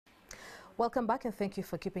Welcome back and thank you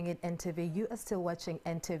for keeping it NTV. You are still watching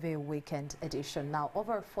NTV Weekend Edition. Now,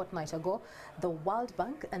 over a fortnight ago, the World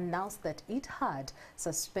Bank announced that it had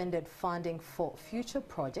suspended funding for future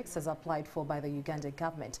projects as applied for by the Uganda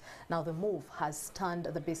government. Now, the move has stunned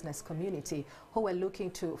the business community who were looking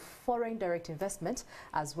to foreign direct investment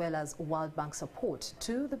as well as World Bank support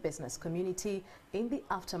to the business community in the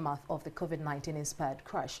aftermath of the COVID-19 inspired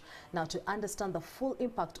crash. Now, to understand the full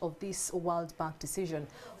impact of this World Bank decision,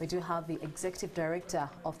 we do have the Executive Director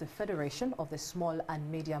of the Federation of the Small and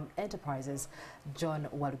Medium Enterprises, John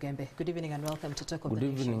Walugembe. Good evening and welcome to Talk of the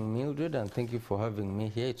Nation. Good evening, Mildred, and thank you for having me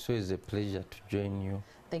here. It's always a pleasure to join you.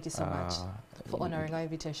 Thank you so much for honoring our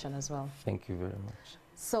invitation as well. Thank you very much.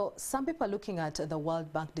 So some people are looking at the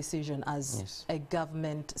World Bank decision as a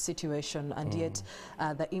government situation, and yet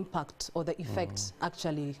the impact or the effect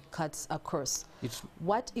actually cuts across.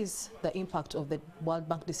 What is the impact of the World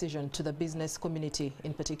Bank decision to the business community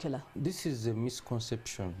in particular? This is a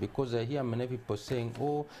misconception, because I hear many people saying,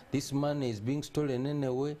 oh, this money is being stolen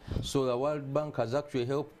anyway, so the World Bank has actually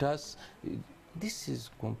helped us. This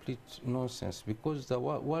is complete nonsense, because the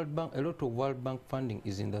World Bank, a lot of World Bank funding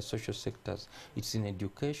is in the social sectors. It's in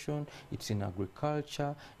education, it's in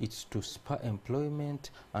agriculture, it's to spur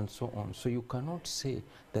employment and so on. So you cannot say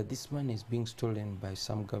that this money is being stolen by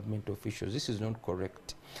some government officials. This is not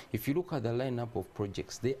correct. If you look at the lineup of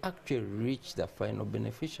projects, they actually reach the final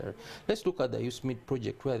beneficiary. Let's look at the USMID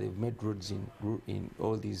project, where they've made roads in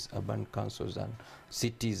all these urban councils and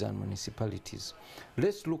cities and municipalities.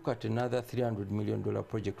 Let's look at another $300 million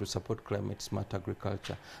project to support climate smart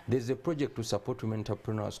agriculture. There's a project to support women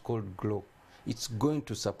entrepreneurs called GLOW. It's going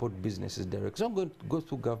to support businesses direct. It's not going to go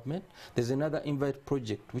through government. There's another Invite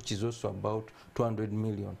project, which is also about 200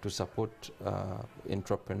 million to support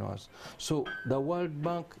entrepreneurs. So the World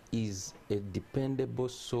Bank is a dependable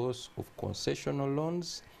source of concessional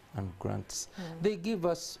loans and grants. They give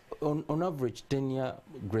us, on average, 10-year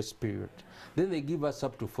grace period. Then they give us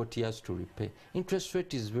up to 40 years to repay. Interest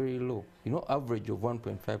rate is very low, average of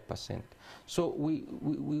 1.5%. So we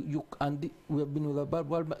have been with the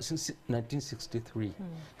World Bank since 1963,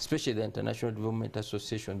 especially the International Development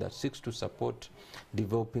Association that seeks to support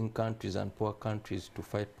developing countries and poor countries to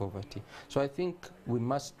fight poverty. So I think we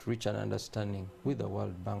must reach an understanding with the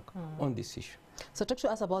World Bank on this issue. So talk to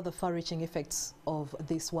us about the far-reaching effects of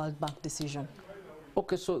this World Bank decision.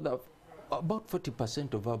 Okay, so about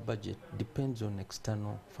 40% of our budget depends on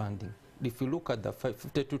external funding. If you look at the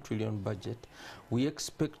 52 trillion budget, we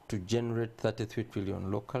expect to generate 33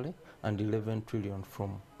 trillion locally and 11 trillion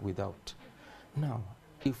from without. Now,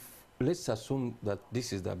 let's assume that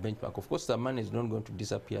this is the benchmark. Of course, the money is not going to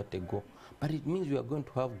disappear at a go, but it means we are going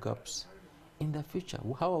to have gaps in the future.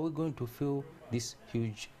 How are we going to fill this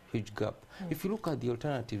huge gap? If you look at the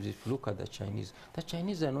alternatives, if you look at the Chinese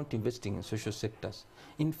are not investing in social sectors.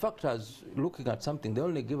 In fact, as looking at something, they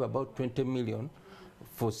only give about 20 million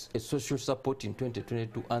for a social support in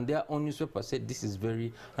 2022, and their own newspaper said this is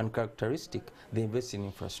very uncharacteristic. They invest in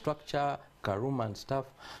infrastructure, Karuma and stuff.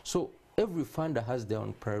 So every funder has their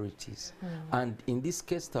own priorities. And in this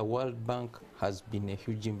case, the World Bank has been a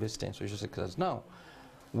huge investor in social sectors. Now,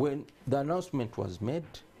 when the announcement was made,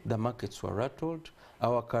 the markets were rattled,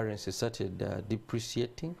 our currency started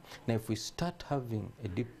depreciating. Now, if we start having a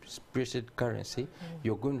depreciated currency,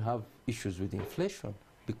 you're going to have issues with inflation,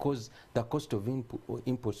 because the cost of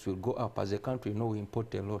imports will go up. As a country, we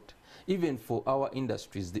import a lot. Even for our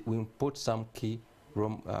industries, we import some key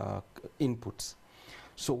inputs.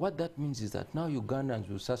 So what that means is that now Ugandans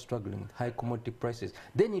will start struggling with high commodity prices.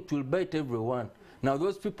 Then it will bite everyone. Now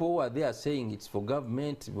those people who are there saying it's for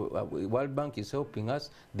government, World Bank is helping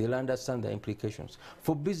us, they'll understand the implications.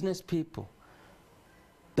 For business people,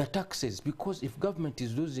 the taxes, because if government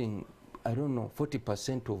is losing, I don't know,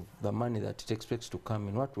 40% of the money that it expects to come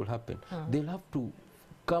in, what will happen? They'll have to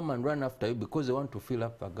come and run after you because they want to fill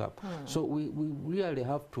up a gap. So we really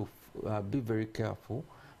have to be very careful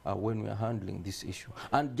when we are handling this issue.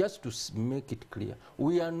 And just to make it clear,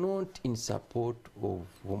 we are not in support of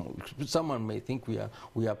someone may think we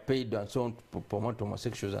are paid and so on to promote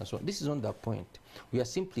homosexuals and so on. This is not the point. We are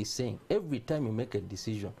simply saying every time you make a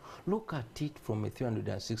decision, look at it from a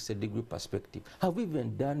 360-degree perspective. Have we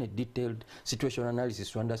even done a detailed situational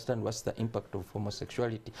analysis to understand what's the impact of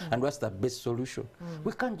homosexuality and what's the best solution?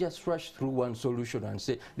 We can't just rush through one solution and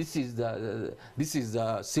say this is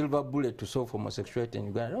the silver bullet to solve homosexuality in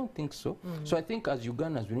Uganda. I don't think so. So I think as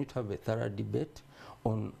Ugandans, we need to have a thorough debate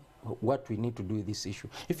on what we need to do with this issue.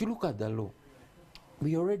 If you look at the law,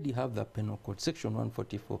 we already have the penal code, section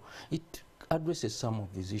 144. It addresses some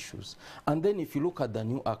of these issues. And then if you look at the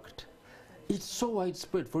new act, It's so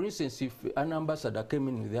widespread. For instance, if an ambassador came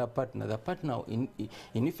in with their partner, the partner in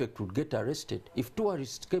effect would get arrested. If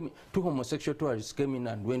two homosexual tourists came in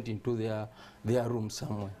and went into their room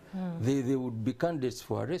somewhere, they would be candidates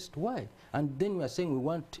for arrest. Why? And then we are saying we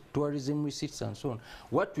want tourism receipts and so on.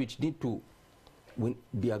 What we need to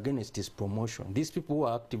be against is promotion. These people who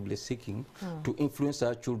are actively seeking to influence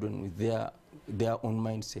our children with their own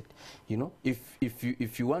mindset. You know,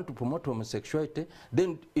 if you want to promote homosexuality,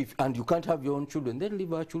 then and you can't have your own children, then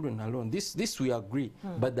leave our children alone. This we agree.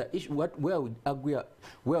 But the issue,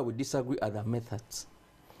 where we disagree are the methods.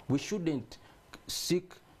 We shouldn't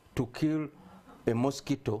seek to kill a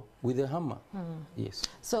mosquito with a hammer. Yes.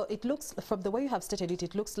 So it looks, from the way you have stated it,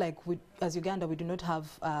 it looks like as Uganda we do not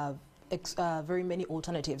have very many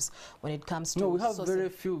alternatives when it comes to no, we have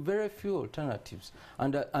sourcing. very few alternatives,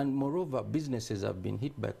 and moreover, businesses have been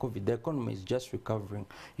hit by COVID. The economy is just recovering.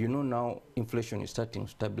 You know, now inflation is starting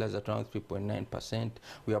to stabilize at around 3.9%.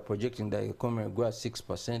 We are projecting that the economy will grow at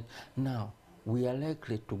 6%. Now we are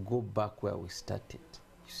likely to go back where we started.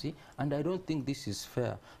 You see, and I don't think this is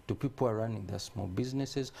fair to people who are running their small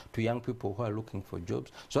businesses, to young people who are looking for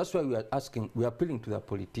jobs. So that's why we are appealing to the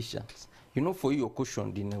politicians. You know, for you, you're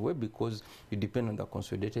cushioned in a way because you depend on the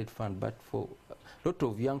consolidated fund. But for a lot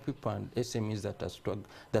of young people and SMEs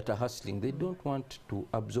that are hustling, they don't want to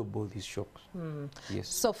absorb all these shocks. Yes.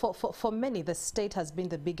 So for many, the state has been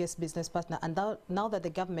the biggest business partner. And now that the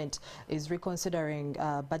government is reconsidering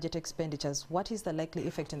budget expenditures, what is the likely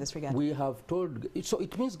effect in this regard? We have told, so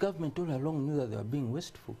it means government all along knew that they were being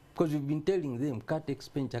wasteful. Because we've been telling them, cut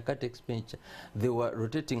expenditure, cut expenditure. They were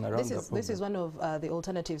rotating around the problem. This is one of the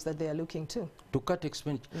alternatives that they are looking to cut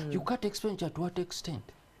expenditure. You cut expenditure to what extent?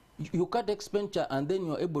 You cut expenditure and then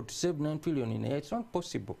you're able to save 9 trillion in a year. It's not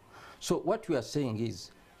possible. So what we are saying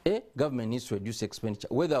is, government needs to reduce expenditure,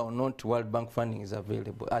 whether or not World Bank funding is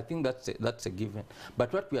available. I think that's a given.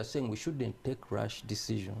 But what we are saying, we shouldn't take rash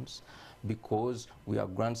decisions because we are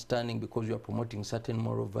grandstanding, because we are promoting certain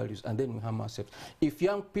moral values, and then we harm ourselves. If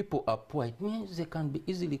young people are poor, it means they can be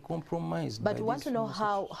easily compromised. But we want to know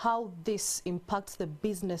how this impacts the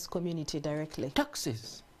business community directly.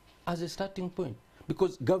 Taxes as a starting point,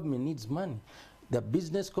 because government needs money. The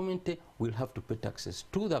business community will have to pay taxes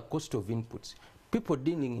to the cost of inputs. People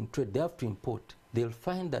dealing in trade, they have to import. They'll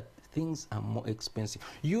find that things are more expensive.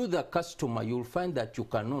 You, the customer, you'll find that you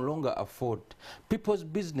can no longer afford. People's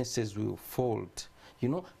businesses will fold. You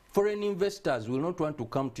know, foreign investors will not want to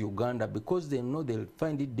come to Uganda because they know they'll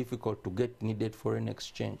find it difficult to get needed foreign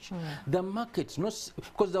exchange. The markets,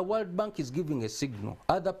 because the World Bank is giving a signal.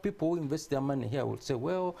 Other people who invest their money here will say,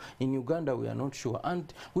 well, in Uganda we are not sure.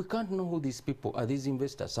 And we can't know who these people are, these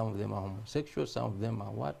investors. Some of them are homosexual, some of them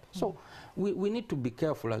are what. So we need to be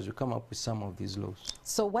careful as we come up with some of these laws.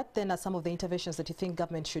 So what then are some of the interventions that you think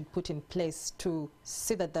government should put in place to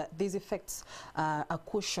see that these effects are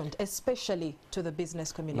cushioned, especially to the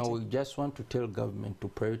business community? No, we just want to tell government to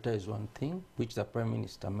prioritize one thing, which the Prime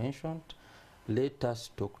Minister mentioned. Let us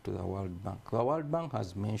talk to the World Bank. The World Bank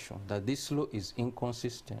has mentioned that this law is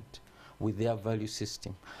inconsistent with their value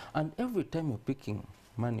system. And every time you're picking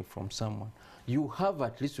money from someone, you have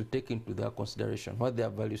at least to take into their consideration what their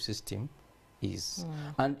value system is.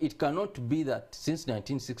 And it cannot be that since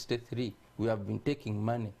 1963 we have been taking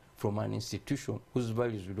money from an institution whose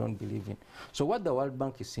values we don't believe in. So what the World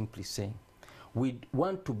Bank is simply saying, we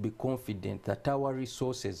want to be confident that our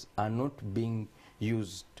resources are not being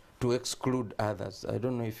used to exclude others. I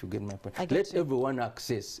don't know if you get my point. Let everyone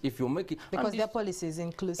access. If you make it, because their policy is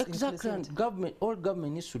inclusive. Exactly, and all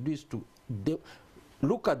government needs to do is to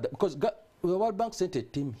look at because the World Bank sent a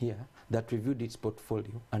team here that reviewed its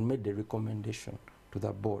portfolio and made a recommendation to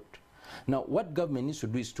the board. Now, what government needs to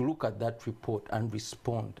do is to look at that report and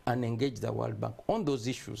respond and engage the World Bank on those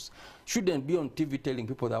issues. Shouldn't be on TV telling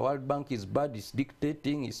people the World Bank is bad, is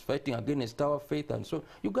dictating, is fighting against our faith, and so.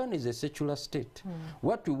 Uganda is a secular state.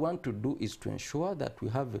 What we want to do is to ensure that we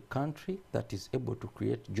have a country that is able to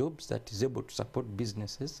create jobs, that is able to support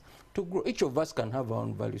businesses, to grow. Each of us can have our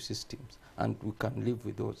own value systems, and we can live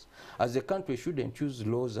with those. As a country, we shouldn't use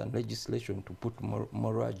laws and legislation to put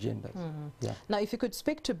moral agendas. Yeah. Now, if you could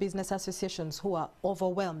speak to business associations who are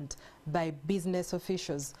overwhelmed by business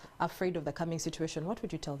officials afraid of the coming situation, what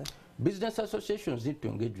would you tell them? Business associations need to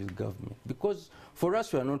engage with government, because for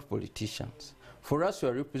us, we are not politicians. For us, we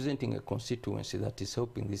are representing a constituency that is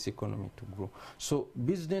helping this economy to grow. So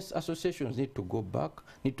business associations need to go back,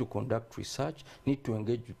 need to conduct research, need to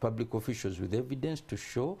engage with public officials with evidence to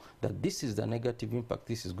show that this is the negative impact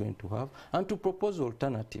this is going to have, and to propose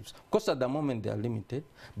alternatives. Of course, at the moment, they are limited,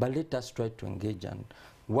 but let us try to engage and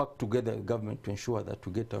work together with government to ensure that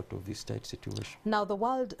we get out of this tight situation. Now, the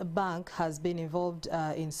World Bank has been involved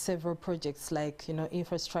in several projects like,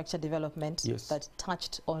 infrastructure development that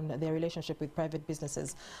touched on their relationship with private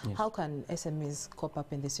businesses. Yes. How can SMEs cope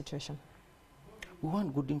up in this situation? We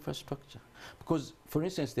want good infrastructure, because, for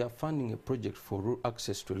instance, they are funding a project for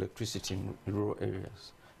access to electricity in rural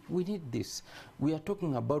areas. We need this. We are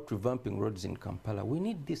talking about revamping roads in Kampala. We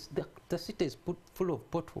need this. The city is full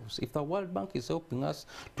of potholes. If the World Bank is helping us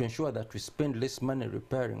to ensure that we spend less money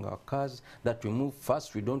repairing our cars, that we move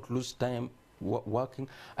fast, we don't lose time working,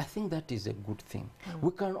 I think that is a good thing.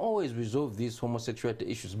 We can always resolve these homosexuality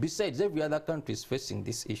issues. Besides, every other country is facing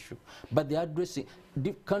this issue, but they are addressing,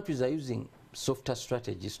 countries are using softer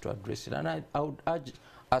strategies to address it. And I would urge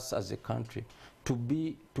us as a country to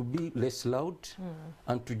be less loud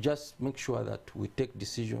and to just make sure that we take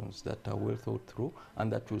decisions that are well thought through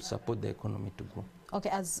and that will support the economy to grow. Okay,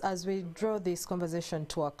 as we draw this conversation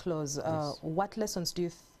to a close, what lessons do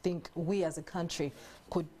you think we as a country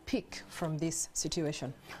could pick from this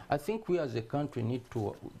situation? I think we as a country need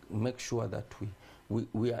to make sure that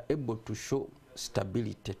we are able to show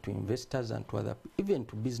stability to investors and to other, even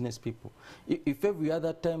to business people. If every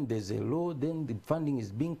other time there's a law, then the funding is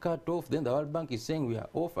being cut off, then the World Bank is saying we are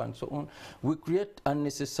off and so on, we create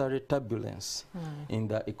unnecessary turbulence in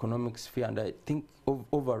the economic sphere, and I think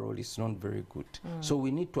overall it's not very good. So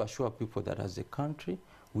we need to assure people that as a country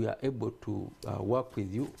we are able to work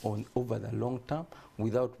with you over the long term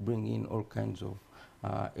without bringing in all kinds of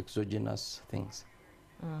exogenous things.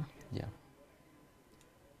 Yeah.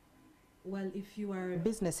 Well, if you are a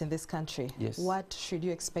business in this country, what should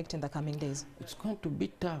you expect in the coming days? It's going to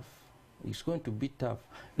be tough. It's going to be tough.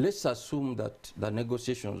 Let's assume that the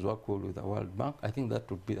negotiations work well with the World Bank. I think that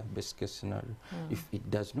would be the best case scenario. If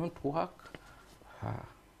it does not work,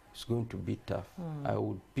 it's going to be tough. I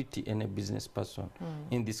would pity any business person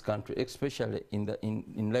in this country, especially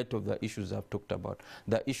in light of the issues I've talked about.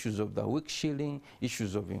 The issues of the weak shilling,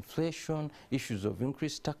 issues of inflation, issues of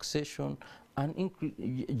increased taxation, and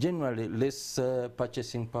generally less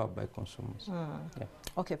purchasing power by consumers. Yeah.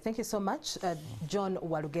 Okay, thank you so much. John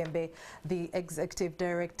Walugembe, the Executive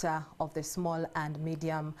Director of the Small and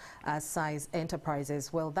Medium Size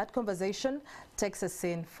Enterprises. Well, that conversation takes us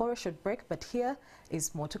in for a short break, but here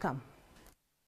is more to come.